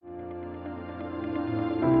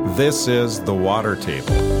This is the Water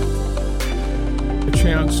Table. A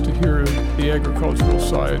chance to hear the agricultural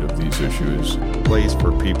side of these issues. A place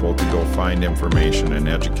for people to go find information and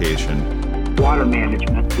education. Water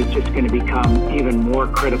management is just going to become even more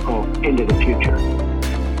critical into the future.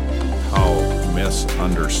 How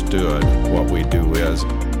misunderstood what we do is.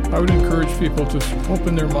 I would encourage people to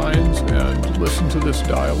open their minds and listen to this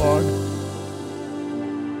dialogue.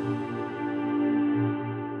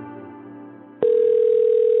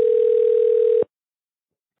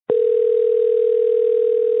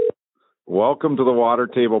 Welcome to the Water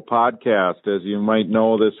Table podcast. As you might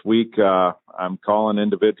know, this week I'm calling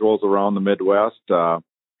individuals around the Midwest,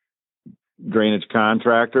 drainage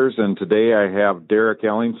contractors, and today I have Derrik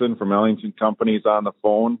Ellingson from Ellingson Companies on the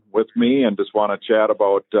phone with me, and just want to chat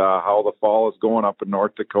about how the fall is going up in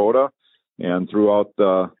North Dakota and throughout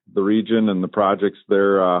the region and the projects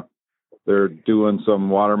they're doing some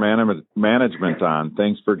water management on.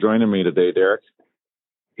 Thanks for joining me today, Derrik.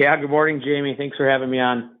 Yeah, good morning, Jamie. Thanks for having me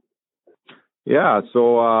on. Yeah,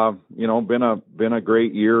 so been a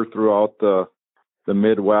great year throughout the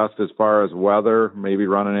Midwest as far as weather. Maybe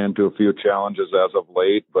running into a few challenges as of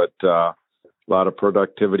late, but a lot of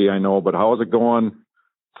productivity, I know. But how is it going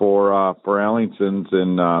for Ellingson's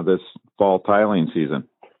in this fall tiling season?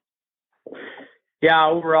 Yeah,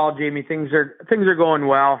 overall, Jamie, things are going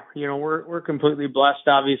well. You know, we're completely blessed,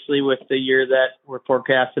 obviously, with the year that we're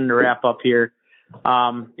forecasting to wrap up here.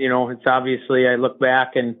 It's obviously, I look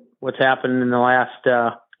back and what's happened in the last,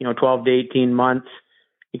 12 to 18 months,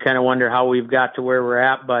 you kind of wonder how we've got to where we're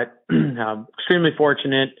at, but extremely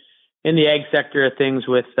fortunate in the ag sector of things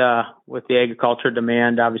with the agriculture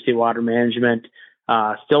demand, obviously water management,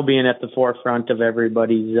 still being at the forefront of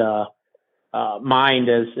everybody's mind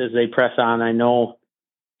as they press on. I know,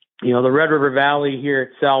 the Red River Valley here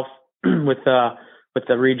itself with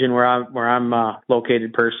the region where I'm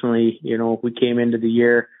located personally, we came into the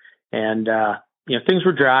year and, things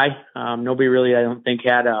were dry. Nobody really, I don't think,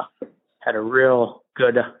 had a real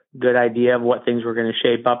good idea of what things were going to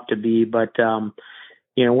shape up to be. But,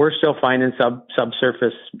 we're still finding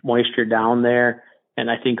subsurface moisture down there.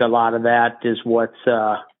 And I think a lot of that is what's,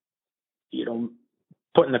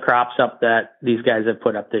 putting the crops up that these guys have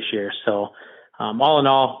put up this year. So all in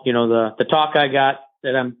all, the talk I got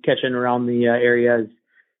that I'm catching around the area is,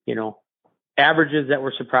 averages that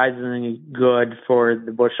were surprisingly good for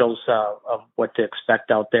the bushels of what to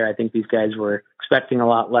expect out there. I think these guys were expecting a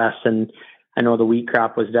lot less, and I know the wheat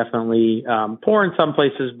crop was definitely poor in some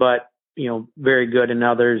places, but very good in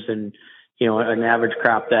others, and an average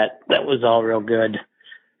crop that was all real good.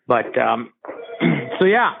 But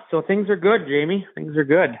so things are good, Jamie. Things are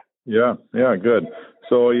good. Yeah, good.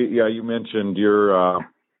 So you mentioned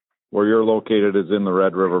where you're located is in the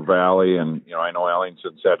Red River Valley, and I know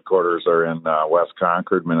Ellingson's headquarters are in West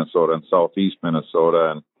Concord, Minnesota, and Southeast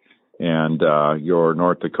Minnesota, and your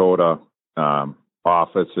North Dakota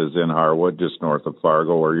office is in Harwood, just north of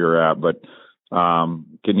Fargo, where you're at. But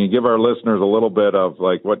can you give our listeners a little bit of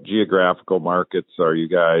what geographical markets are you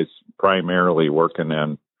guys primarily working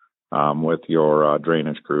in with your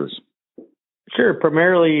drainage crews? Sure.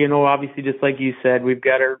 Primarily, obviously, just like you said, we've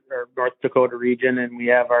got our North Dakota region, and we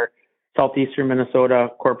have our Southeastern Minnesota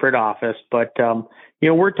corporate office. But,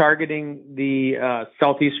 we're targeting the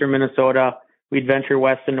Southeastern Minnesota. We'd venture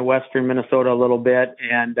west into Western Minnesota a little bit,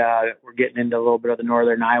 and we're getting into a little bit of the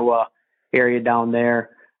Northern Iowa area down there.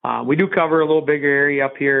 We do cover a little bigger area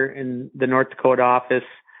up here in the North Dakota office.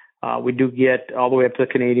 We do get all the way up to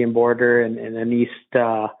the Canadian border and then east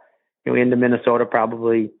into Minnesota,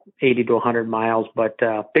 probably 80 to 100 miles, but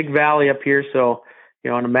big valley up here. So,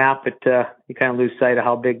 on a map, you kind of lose sight of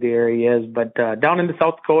how big the area is. But down into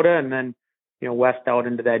South Dakota, and then west out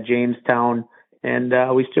into that Jamestown, and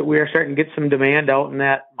we are starting to get some demand out in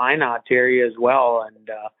that Minot area as well. And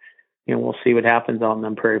we'll see what happens on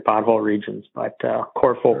them prairie pothole regions. But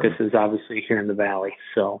core focus is obviously here in the valley.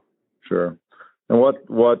 So sure. And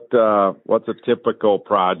what's a typical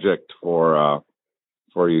project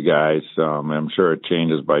for you guys? I'm sure it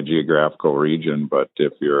changes by geographical region, but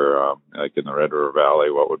if you're like in the Red River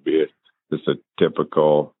Valley, what would be just a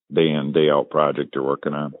typical day in, day out project you're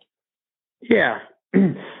working on? Yeah.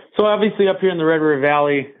 So obviously up here in the Red River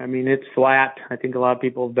Valley, I mean, it's flat. I think a lot of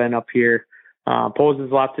people have been up here.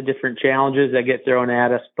 Poses lots of different challenges that get thrown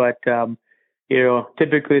at us, but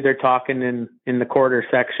typically they're talking in the quarter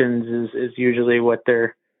sections is usually what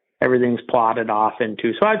everything's plotted off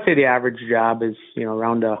into. So I'd say the average job is,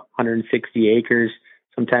 around 160 acres.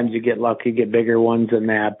 Sometimes you get lucky, get bigger ones than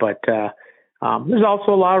that. But there's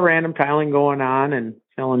also a lot of random tiling going on and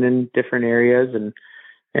filling in different areas and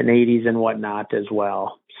 80s and whatnot as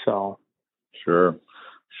well. So sure.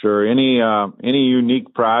 Sure. Any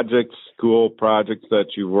unique projects, cool projects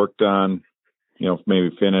that you worked on, maybe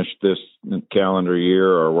finished this calendar year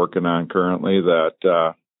or working on currently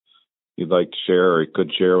that you'd like to share or you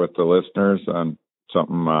could share with the listeners on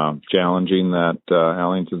something challenging that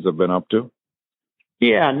Ellingtons have been up to?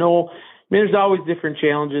 Yeah, no, there's always different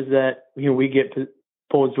challenges that we get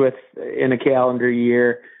posed with in a calendar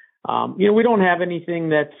year. We don't have anything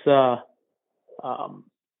that's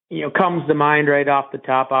comes to mind right off the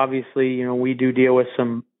top. Obviously, we do deal with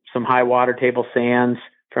some high water table sands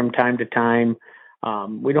from time to time.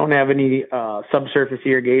 We don't have any subsurface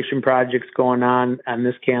irrigation projects going on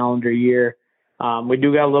this calendar year. We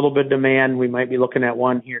do got a little bit of demand. We might be looking at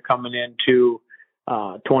one here coming into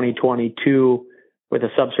 2022 with a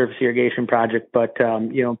subsurface irrigation project. But,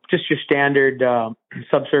 just your standard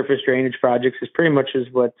subsurface drainage projects is pretty much is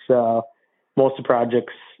what most of the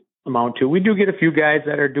projects amount to. We do get a few guys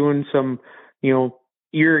that are doing some,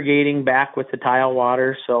 irrigating back with the tile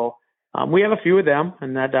water. So we have a few of them,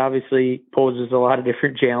 and that obviously poses a lot of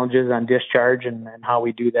different challenges on discharge and how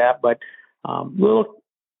we do that. But we'll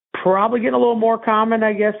probably get a little more common,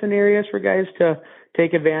 I guess, in areas for guys to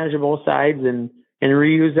take advantage of both sides and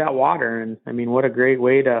reuse that water. And I mean, what a great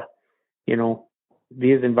way to,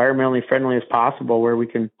 be as environmentally friendly as possible, where we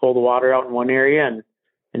can pull the water out in one area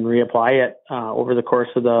and reapply it over the course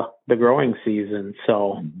of the growing season.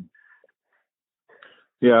 So.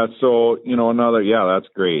 Yeah. So, that's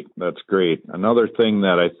great. That's great. Another thing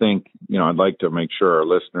that I think, I'd like to make sure our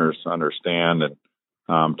listeners understand, and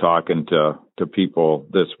talking to people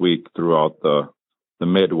this week throughout the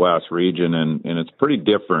Midwest region, and it's pretty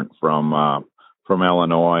different from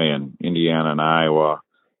Illinois and Indiana and Iowa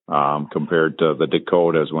compared to the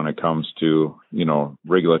Dakotas when it comes to,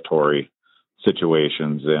 regulatory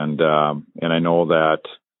situations. And I know that,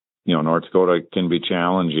 North Dakota can be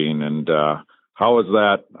challenging. And how is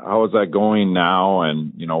that going now?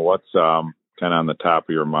 And, what's kind of on the top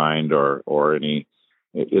of your mind, or any,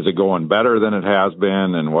 is it going better than it has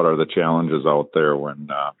been? And what are the challenges out there when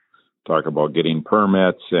talk about getting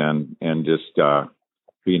permits and just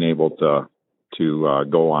being able to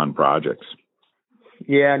go on projects?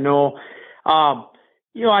 Yeah, no,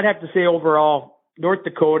 I'd have to say overall, North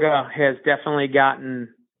Dakota has definitely gotten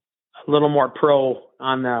a little more pro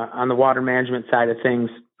on the water management side of things.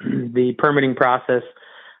 The permitting process,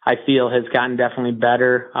 I feel, has gotten definitely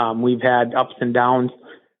better. We've had ups and downs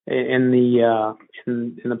in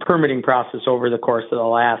the permitting process over the course of the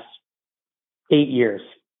last 8 years.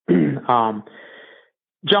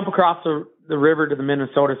 Jump across the river to the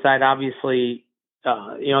Minnesota side, obviously,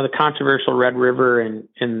 the controversial Red River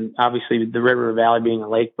and obviously the River Valley being a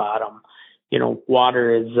lake bottom,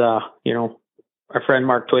 water is, our friend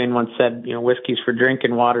Mark Twain once said, whiskey's for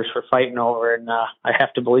drinking, water's for fighting over. And I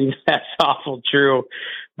have to believe that's awful true.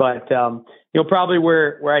 But, probably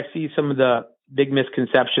where I see some of the big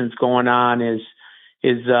misconceptions going on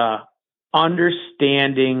is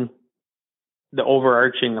understanding the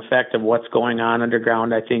overarching effect of what's going on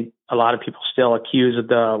underground. I think a lot of people still accuse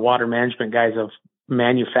the water management guys of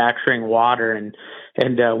manufacturing water, and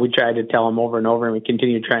we try to tell them over and over, and we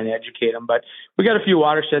continue trying to educate them. But we got a few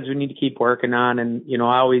watersheds we need to keep working on, and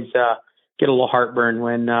I always get a little heartburn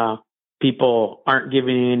when people aren't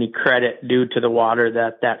giving any credit due to the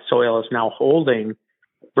water that soil is now holding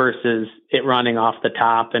versus it running off the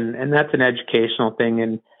top, and that's an educational thing.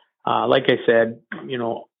 And like I said,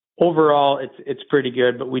 overall it's pretty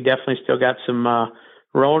good, but we definitely still got some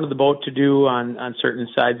rowing of the boat to do on certain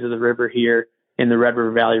sides of the river here in the Red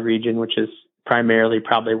River Valley region, which is primarily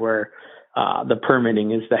probably where the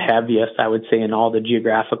permitting is the heaviest, I would say, in all the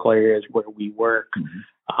geographical areas where we work.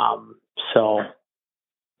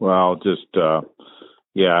 Well, just, I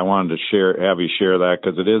wanted to have you share that,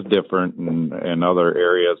 because it is different in other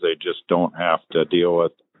areas. They just don't have to deal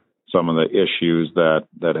with some of the issues that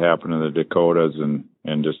happen in the Dakotas,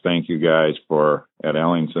 and just thank you guys at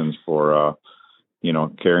Ellingson's for,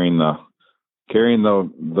 carrying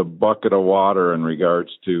the bucket of water in regards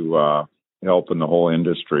to helping the whole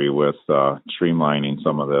industry with streamlining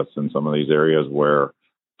some of this in some of these areas where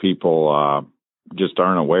people just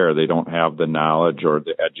aren't aware. They don't have the knowledge or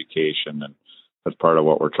the education, and that's part of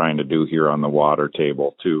what we're trying to do here on the water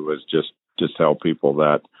table too, is just help people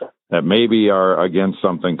that maybe are against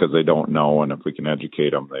something because they don't know, and if we can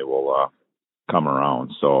educate them, they will come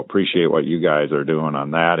around. So appreciate what you guys are doing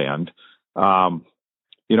on that end.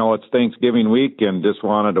 It's Thanksgiving week, and just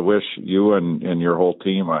wanted to wish you and your whole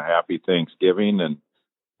team a happy Thanksgiving, and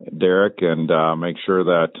Derrik, and make sure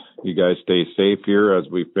that you guys stay safe here as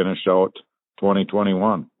we finish out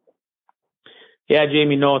 2021. Yeah,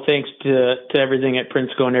 Jamie, no, thanks to everything at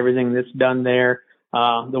Princeville and everything that's done there.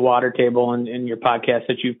 the water table and your podcast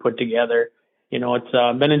that you've put together. It's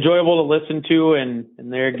been enjoyable to listen to, and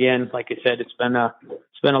there again, like I said, it's been a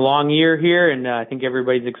long year here, and I think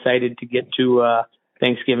everybody's excited to get to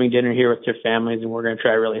Thanksgiving dinner here with their families, and we're going to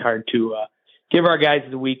try really hard to give our guys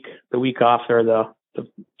the week off, or the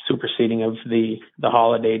superseding of the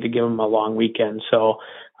holiday, to give them a long weekend. So,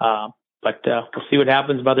 but we'll see what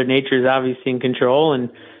happens. Mother Nature is obviously in control, and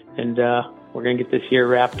we're going to get this year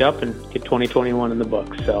wrapped up and get 2021 in the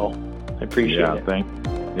books. So I appreciate it.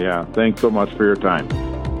 Thanks so much for your time.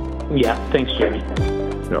 Yeah, thanks, Jamie.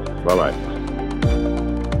 Yep. Bye-bye.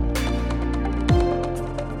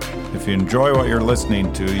 If you enjoy what you're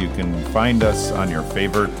listening to, you can find us on your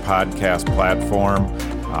favorite podcast platform.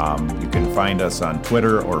 You can find us on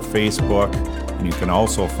Twitter or Facebook, and you can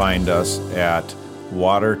also find us at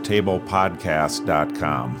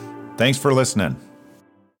watertablepodcast.com. Thanks for listening.